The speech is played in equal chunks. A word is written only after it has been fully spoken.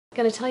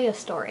Gonna tell you a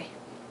story.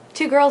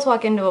 Two girls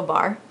walk into a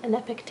bar. An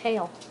epic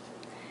tale.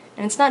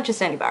 And it's not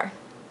just any bar.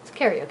 It's a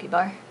karaoke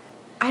bar.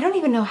 I don't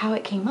even know how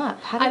it came up.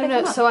 How did I don't it know.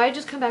 come up? So I had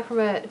just come back from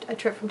a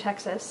trip from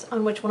Texas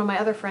on which one of my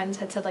other friends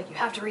had said, like, you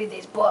have to read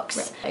these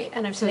books. Right.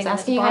 And I'm So sitting I in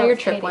was this asking you bar how your with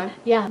trip Katie. went.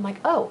 Yeah, I'm like,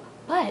 oh,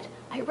 but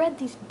I read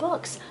these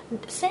books.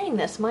 Saying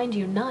this, mind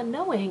you, not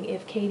knowing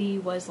if Katie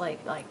was like,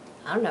 I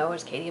don't know,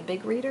 was Katie a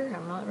big reader?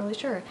 I'm not really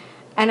sure.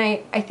 And I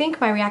think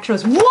my reaction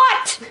was,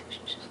 what?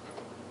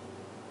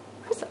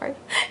 I'm sorry.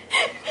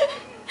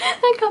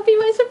 That can't be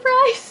my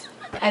surprise.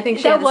 I think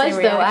she that had the was,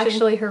 same though, reaction.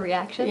 actually her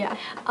reaction. Yeah.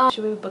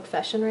 Should we have a book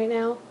session right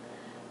now?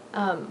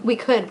 We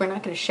could. We're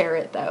not going to share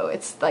it, though.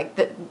 It's like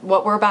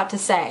what we're about to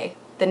say,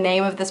 the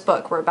name of this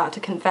book we're about to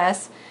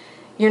confess,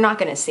 you're not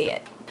going to see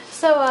it.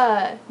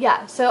 So,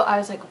 yeah, so I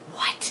was like,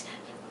 what?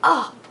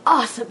 Oh,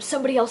 awesome,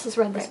 somebody else has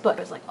read this book.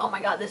 I was like, oh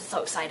my god, this is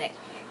so exciting.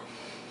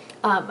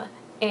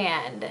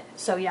 And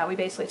so, yeah, we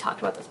basically talked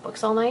about this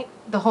books all night.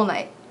 The whole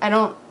night. I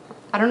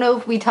don't know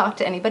if we talked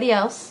to anybody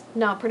else.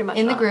 No, pretty much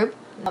in not. the group.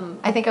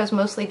 I think I was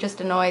mostly just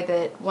annoyed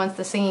that once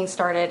the singing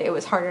started, it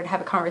was harder to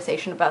have a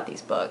conversation about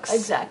these books.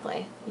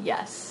 Exactly.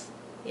 Yes.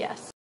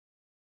 Yes.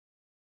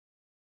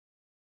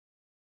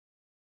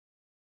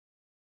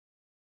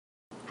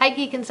 Hi,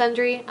 Geek and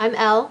Sundry. I'm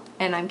Elle.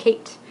 And I'm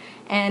Kate.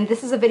 And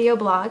this is a video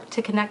blog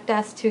to connect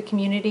us to a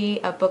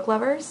community of book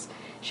lovers,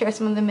 share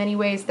some of the many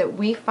ways that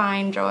we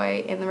find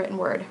joy in the written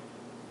word.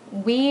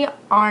 We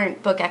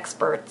aren't book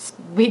experts.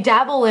 We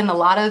dabble in a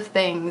lot of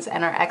things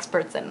and are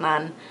experts in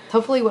none.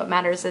 Hopefully what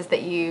matters is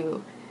that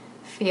you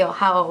feel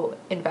how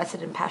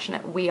invested and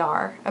passionate we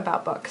are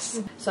about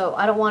books. So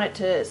I don't want it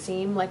to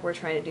seem like we're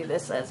trying to do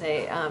this as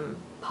a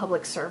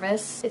public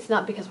service. It's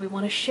not because we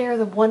want to share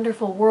the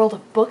wonderful world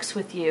of books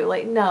with you.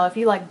 Like, no, if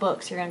you like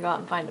books, you're gonna go out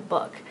and find a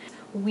book.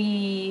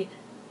 We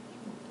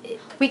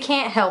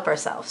can't help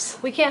ourselves.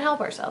 We can't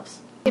help ourselves.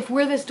 If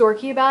we're this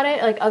dorky about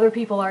it, like, other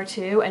people are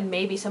too, and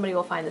maybe somebody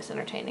will find this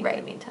entertaining in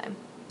the meantime.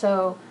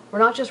 So we're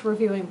not just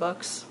reviewing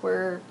books,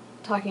 we're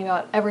talking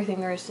about everything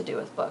there is to do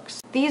with books.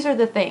 These are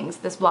the things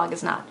this blog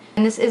is not.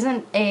 And this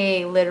isn't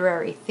a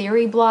literary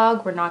theory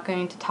blog. We're not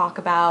going to talk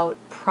about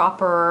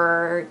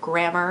proper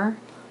grammar,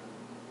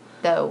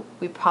 though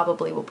we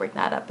probably will bring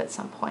that up at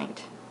some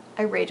point.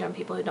 I rage on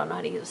people who don't know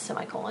how to use a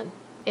semicolon.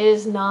 It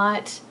is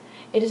not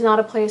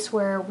a place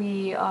where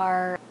we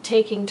are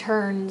taking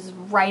turns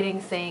writing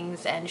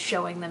things and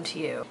showing them to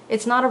you.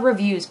 It's not a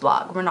reviews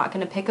blog. We're not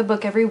going to pick a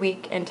book every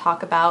week and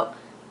talk about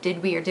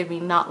did we or did we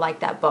not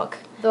like that book.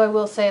 Though I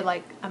will say,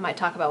 like, I might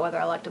talk about whether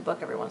I liked a book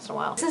every once in a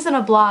while. This isn't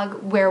a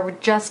blog where we're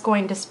just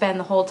going to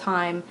spend the whole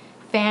time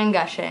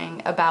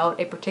fan-gushing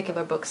about a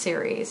particular book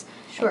series.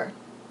 Sure.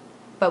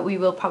 But we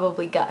will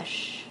probably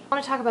gush. I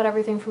want to talk about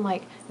everything from,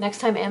 like, next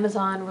time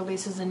Amazon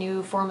releases a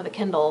new form of the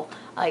Kindle,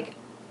 like,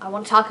 I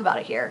want to talk about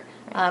it here.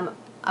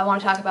 I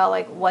want to talk about,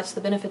 like, what's the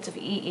benefits of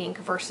e-ink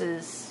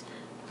versus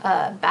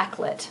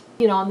backlit.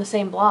 You know, on the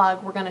same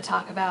blog, we're going to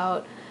talk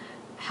about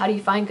how do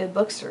you find good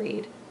books to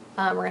read.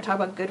 We're going to talk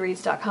about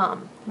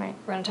Goodreads.com. Right.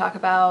 We're going to talk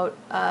about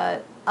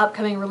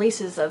upcoming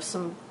releases of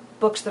some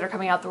books that are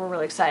coming out that we're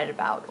really excited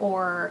about,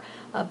 or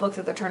a book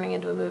that they're turning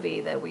into a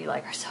movie that we,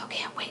 like, are so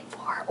can't wait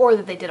for, or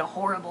that they did a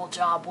horrible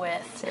job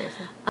with.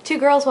 Seriously. Two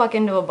girls walk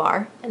into a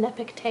bar. An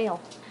epic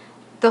tale.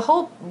 The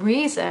whole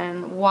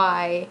reason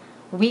why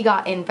we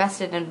got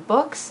invested in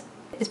books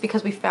is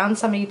because we found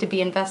somebody to be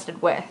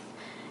invested with.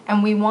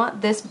 And we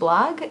want this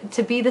blog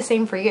to be the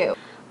same for you.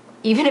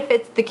 Even if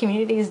it's the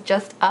community is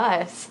just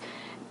us,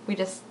 we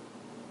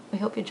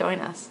hope you join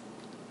us.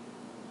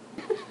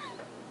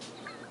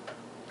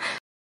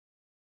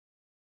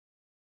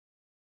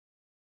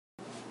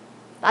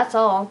 That's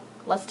all.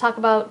 Let's talk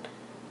about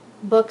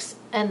books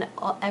and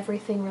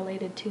everything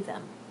related to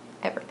them.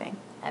 Everything.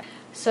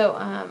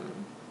 So,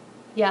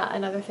 yeah,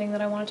 another thing that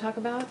I want to talk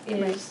about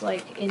is,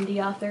 like,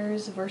 indie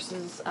authors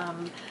versus,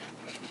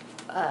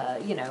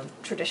 you know,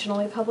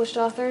 traditionally published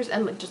authors,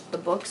 and, like, just the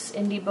books,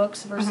 indie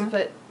books versus,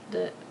 but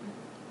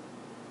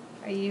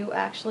are you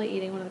actually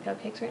eating one of the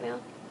cupcakes right now?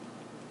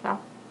 No.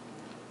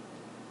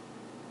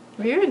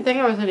 You didn't think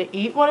I was going to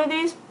eat one of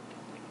these?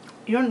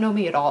 You don't know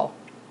me at all.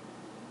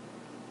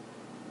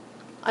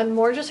 I'm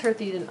more just hurt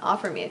that you didn't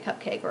offer me a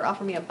cupcake or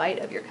offer me a bite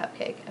of your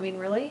cupcake. I mean,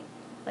 really?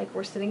 Like,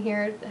 we're sitting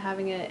here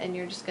having it and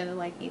you're just gonna,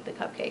 like, eat the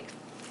cupcake.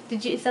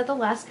 Is that the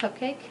last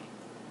cupcake?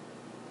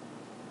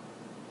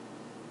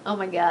 Oh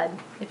my god.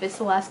 If it's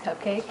the last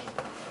cupcake.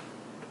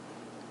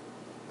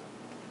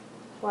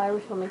 Why are we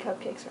filming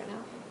cupcakes right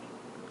now?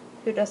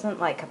 Who doesn't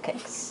like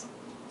cupcakes?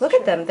 Look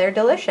at them, they're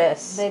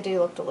delicious. They do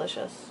look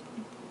delicious.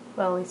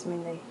 Well, at least, I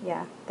mean,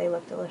 they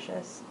look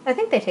delicious. I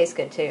think they taste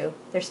good, too.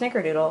 They're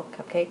snickerdoodle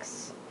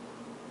cupcakes.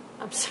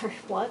 I'm sorry,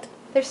 what?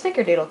 They're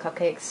snickerdoodle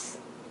cupcakes.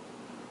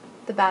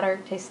 The batter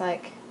tastes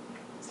like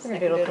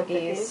snickerdoodle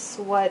cookies.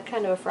 What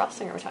kind of a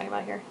frosting are we talking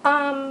about here?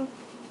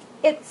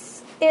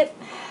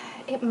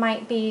 It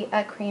might be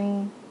a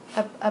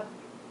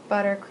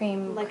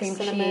buttercream, like cream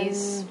cinnamon.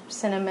 cheese,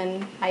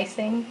 cinnamon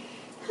icing.